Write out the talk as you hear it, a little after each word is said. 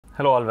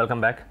Hello all, welcome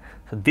back.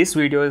 So this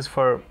video is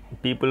for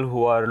people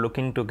who are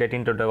looking to get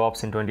into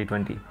DevOps in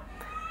 2020.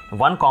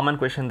 One common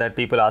question that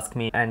people ask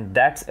me, and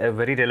that's a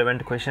very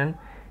relevant question,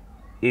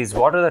 is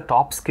what are the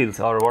top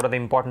skills or what are the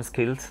important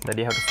skills that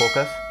you have to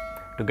focus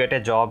to get a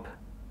job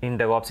in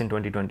DevOps in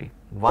 2020.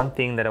 One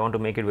thing that I want to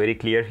make it very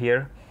clear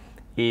here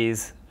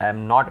is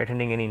I'm not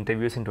attending any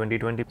interviews in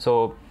 2020.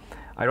 So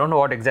I don't know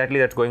what exactly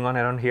that's going on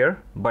around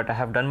here, but I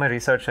have done my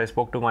research. I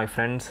spoke to my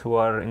friends who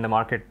are in the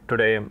market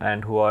today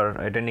and who are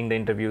attending the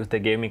interviews. They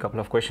gave me a couple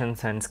of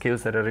questions and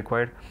skills that are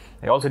required.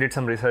 I also did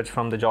some research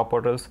from the job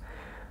portals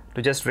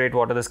to just rate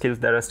what are the skills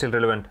that are still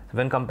relevant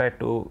when compared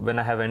to when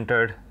I have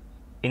entered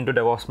into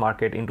DevOps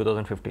market in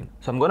 2015.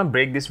 So I'm going to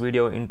break this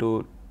video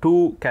into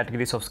two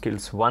categories of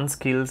skills. One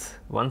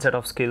set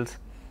of skills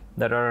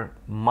that are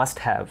must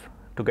have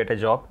to get a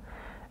job,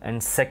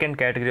 and second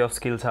category of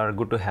skills are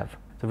good to have.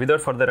 So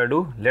without further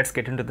ado, let's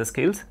get into the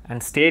skills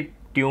and stay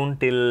tuned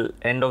till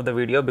end of the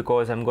video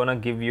because I'm gonna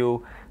give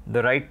you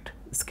the right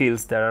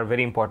skills that are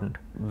very important.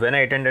 When I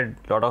attended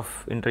a lot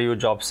of interview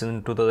jobs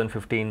in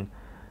 2015,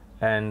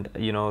 and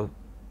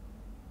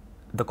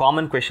the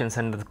common questions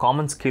and the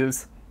common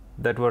skills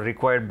that were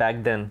required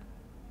back then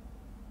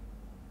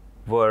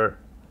were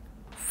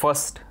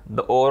first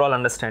the overall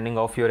understanding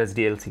of your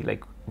SDLC,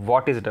 like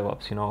what is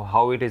DevOps,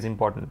 how it is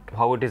important,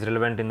 how it is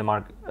relevant in the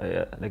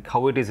market, like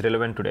how it is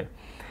relevant today.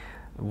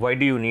 Why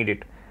do you need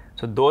it?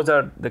 So those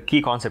are the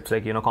key concepts,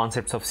 like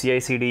concepts of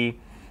CI/CD,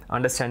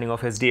 understanding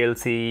of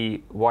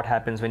SDLC, what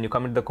happens when you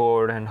commit the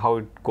code and how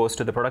it goes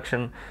to the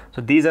production.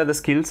 So these are the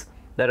skills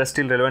that are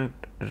still relevant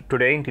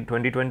today in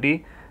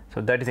 2020.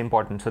 So that is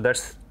important. So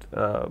that's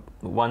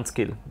one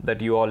skill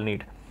that you all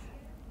need,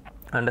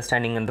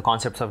 understanding and the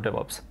concepts of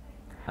DevOps.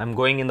 I'm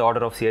going in the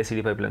order of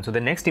CI/CD pipeline. So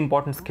the next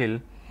important skill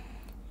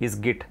is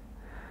Git.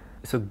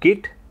 So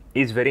Git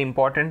is very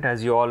important.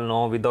 As you all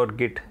know, without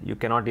Git you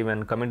cannot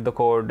even commit the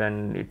code,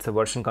 and it's a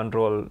version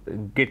control.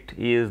 Git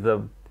is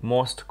the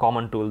most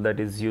common tool that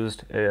is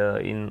used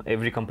in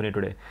every company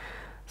today.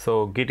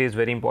 So Git is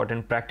very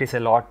important. Practice a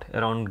lot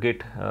around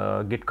Git,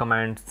 Git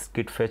commands,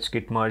 Git fetch,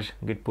 Git merge,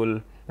 Git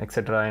pull,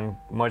 etc., and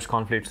merge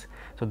conflicts.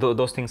 So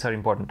those things are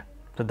important.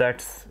 So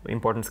that's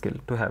important skill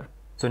to have.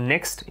 So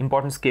next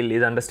important skill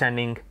is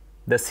understanding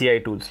the CI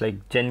tools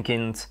like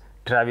Jenkins,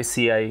 Travis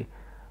CI,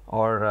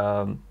 or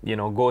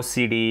Go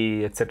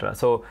CD, etc.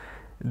 So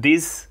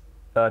these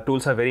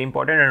tools are very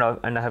important,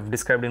 and I have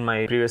described in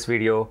my previous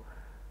video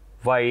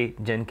why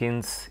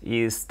Jenkins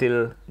is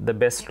still the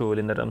best tool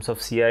in the terms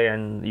of CI,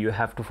 and you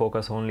have to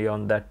focus only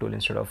on that tool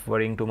instead of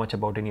worrying too much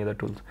about any other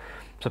tools.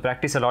 So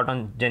practice a lot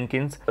on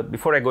Jenkins.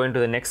 Before I go into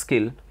the next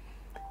skill,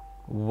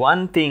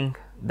 one thing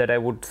that I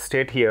would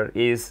state here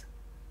is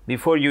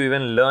before you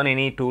even learn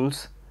any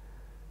tools,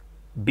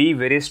 be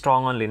very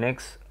strong on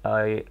Linux.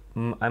 I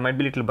might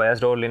be a little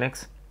biased over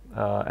Linux,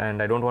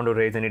 and I don't want to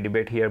raise any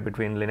debate here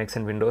between Linux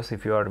and Windows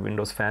if you are a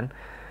Windows fan.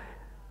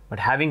 But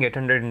having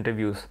attended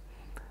interviews,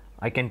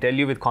 I can tell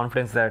you with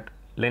confidence that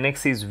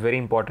Linux is very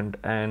important,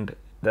 and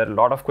there are a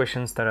lot of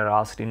questions that are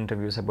asked in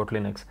interviews about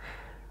Linux.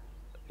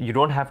 You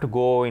don't have to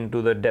go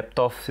into the depth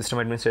of system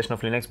administration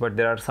of Linux, but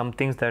there are some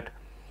things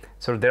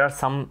there are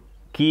some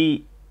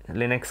key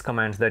Linux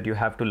commands that you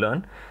have to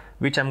learn,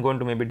 which I'm going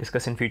to maybe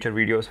discuss in future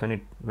videos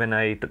when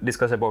I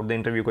discuss about the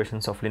interview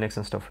questions of Linux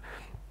and stuff.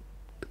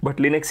 But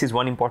Linux is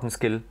one important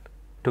skill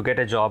to get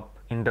a job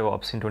in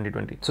DevOps in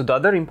 2020. So the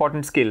other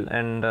important skill,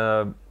 and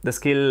the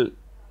skill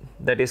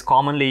that is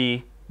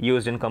commonly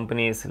used in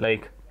companies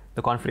like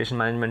the configuration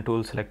management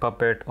tools like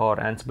Puppet or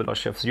Ansible or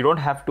Chef. So you don't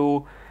have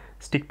to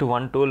stick to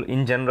one tool.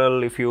 In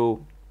general, if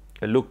you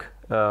look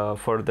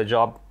for the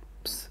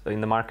jobs in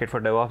the market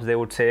for DevOps, they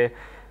would say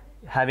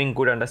having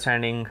good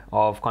understanding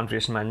of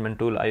configuration management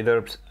tool,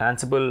 either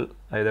Ansible,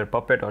 either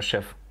Puppet or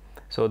Chef.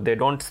 So they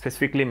don't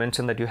specifically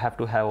mention that you have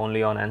to have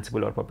only on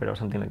Ansible or Puppet or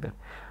something like that.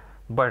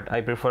 But I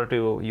prefer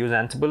to use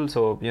Ansible.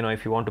 So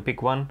if you want to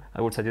pick one,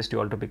 I would suggest you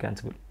all to pick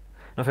Ansible.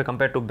 Now if I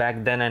compare to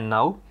back then and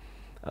now,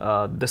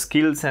 the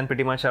skills and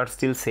pretty much are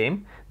still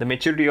same. The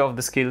maturity of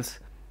the skills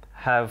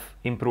have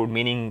improved,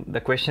 meaning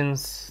the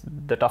questions,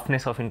 the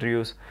toughness of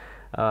interviews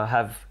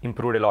have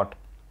improved a lot.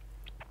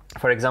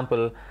 For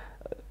example,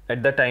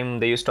 at that time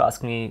they used to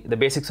ask me the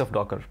basics of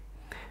Docker.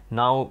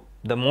 Now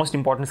the most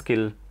important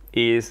skill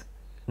is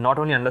not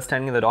only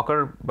understanding the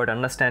Docker, but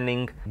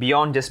understanding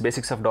beyond just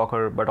basics of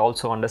Docker, but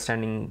also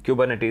understanding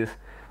Kubernetes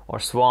or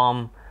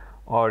Swarm,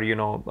 or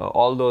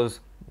all those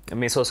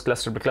Mesos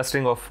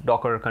clustering of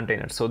Docker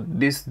containers. So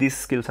these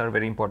skills are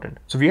very important.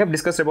 So we have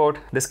discussed about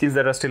the skills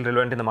that are still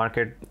relevant in the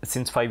market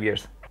since 5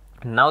 years.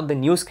 Now the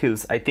new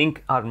skills I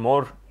think are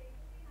more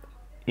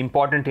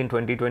important in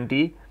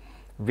 2020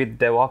 with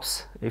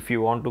DevOps if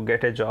you want to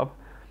get a job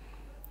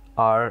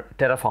are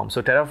Terraform.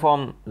 So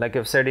Terraform, like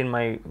I've said in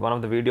one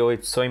of the video,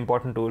 it's so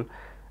important tool,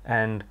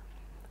 and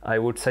I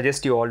would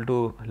suggest you all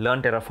to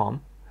learn Terraform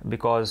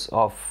because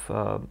of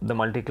the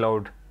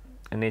multi-cloud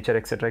nature,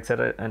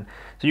 etc., and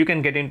so you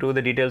can get into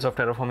the details of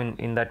Terraform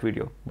in that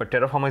video. But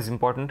Terraform is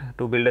important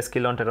to build a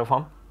skill on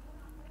Terraform.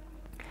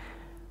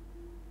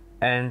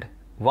 And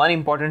One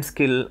important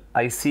skill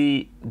I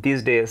see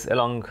these days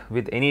along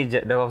with any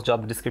DevOps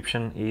job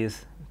description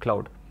is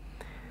cloud.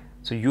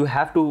 So you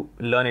have to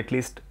learn at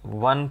least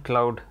one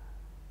cloud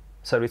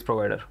service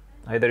provider.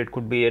 Either it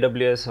could be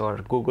AWS or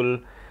Google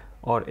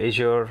or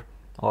Azure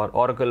or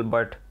Oracle,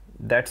 but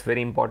that's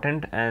very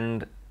important.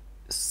 And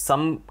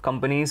some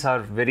companies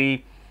are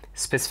very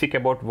specific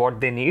about what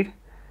they need.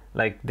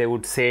 Like they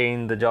would say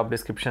in the job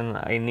description,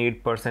 I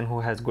need person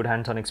who has good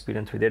hands-on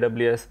experience with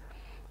AWS,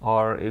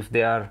 or if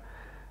they are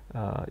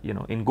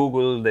in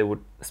Google, they would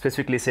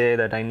specifically say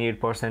that I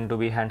need person to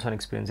be hands-on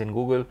experience in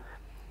Google.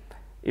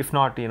 If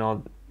not,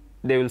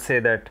 they will say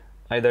that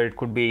either it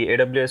could be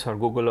AWS or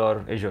Google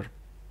or Azure.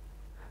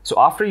 So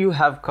after you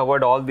have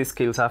covered all these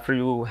skills, after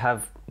you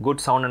have good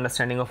sound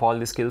understanding of all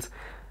these skills,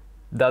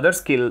 the other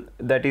skill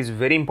that is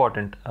very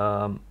important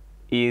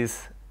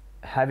is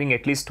having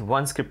at least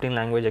one scripting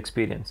language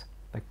experience,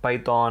 like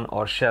Python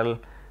or Shell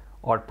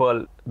or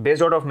Perl. Based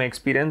out of my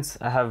experience,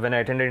 when I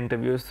attended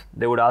interviews,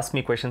 they would ask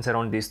me questions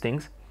around these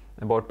things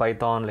about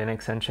Python,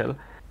 Linux and Shell.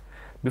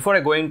 Before I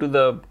go into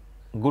the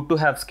good to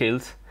have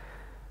skills,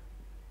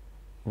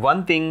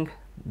 one thing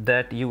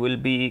that you will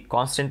be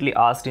constantly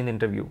asked in the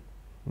interview,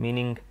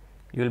 meaning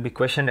you will be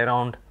questioned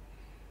around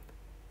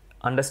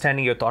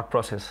understanding your thought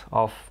process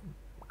of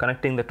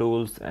connecting the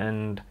tools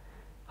and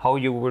how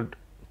you would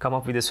come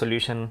up with a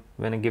solution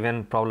when a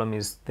given problem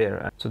is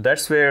there. So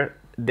that's where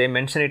they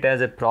mention it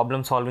as a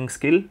problem solving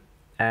skill,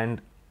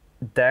 and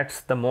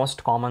that's the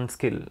most common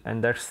skill,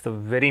 and that's the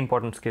very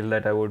important skill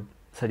that I would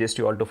suggest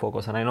you all to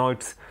focus on. I know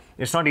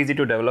it's not easy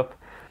to develop,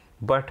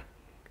 but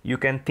you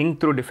can think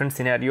through different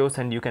scenarios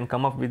and you can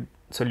come up with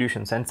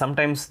solutions, and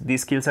sometimes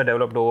these skills are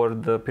developed over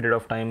the period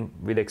of time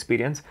with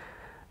experience.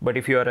 But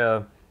if you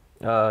are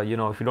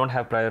if you don't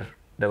have prior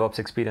DevOps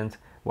experience,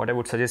 what I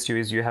would suggest you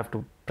is you have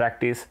to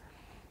practice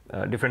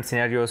different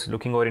scenarios,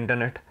 looking over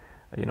internet,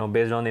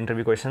 based on the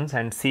interview questions,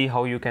 and see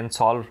how you can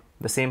solve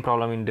the same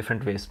problem in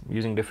different ways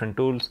using different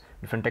tools,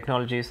 different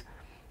technologies,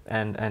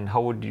 and how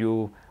would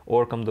you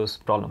overcome those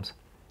problems.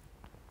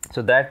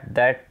 So that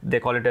they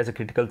call it as a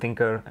critical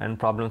thinker and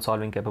problem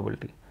solving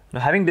capability. Now,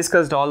 having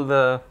discussed all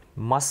the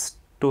must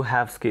to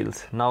have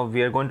skills, now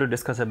we are going to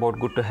discuss about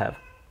good to have.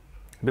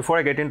 Before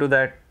I get into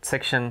that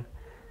section,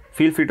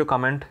 feel free to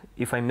comment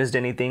if I missed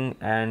anything,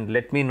 and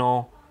let me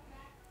know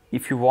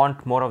if you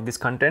want more of this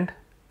content,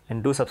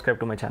 and do subscribe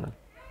to my channel.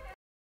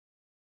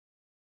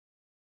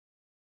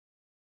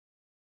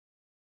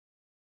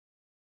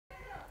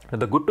 Now,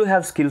 the good to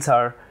have skills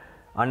are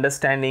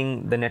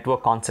understanding the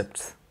network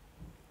concepts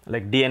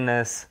like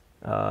DNS,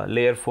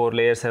 layer 4,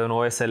 layer 7,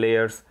 OSI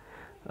layers,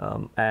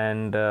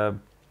 and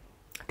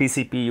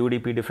TCP,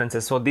 UDP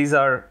differences. So these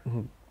are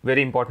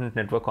very important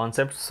network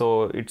concepts.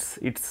 So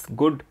it's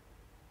good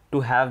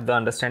to have the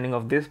understanding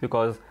of this,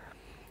 because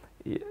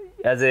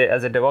as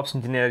a DevOps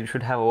engineer, you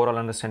should have overall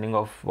understanding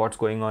of what's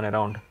going on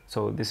around.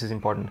 So this is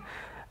important.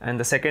 And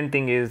the second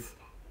thing is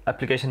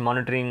application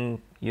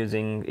monitoring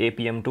using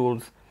APM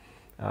tools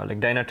like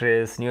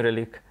Dynatrace, New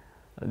Relic.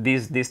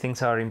 These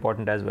things are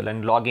important as well,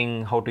 and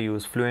logging, how to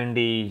use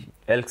Fluentd,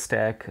 Elk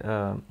Stack,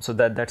 so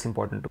that's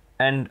important too.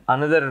 And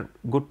another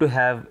good to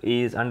have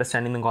is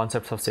understanding the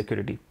concepts of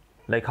security,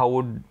 like how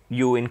would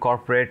you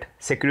incorporate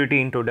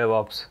security into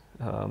DevOps,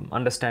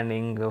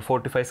 understanding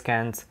Fortify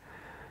scans,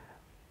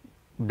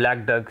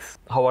 black ducks,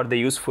 how are they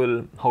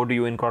useful, how do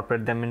you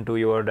incorporate them into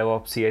your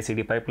DevOps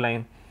CI/CD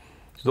pipeline.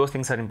 So those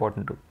things are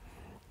important too.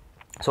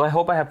 So I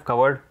hope I have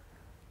covered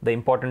the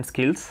important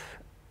skills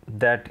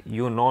that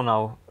you know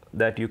now,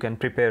 that you can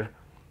prepare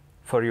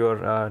for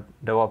your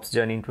DevOps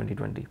journey in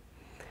 2020.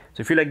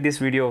 So if you like this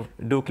video,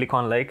 do click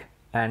on like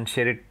and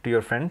share it to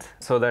your friends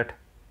so that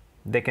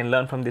they can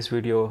learn from this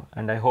video,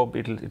 and I hope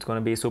it's going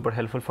to be super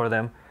helpful for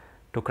them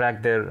to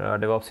crack their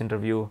DevOps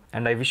interview.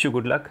 And I wish you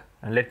good luck,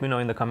 and let me know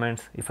in the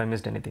comments if I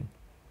missed anything.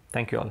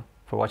 Thank you all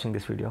for watching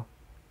this video.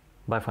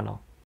 Bye for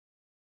now.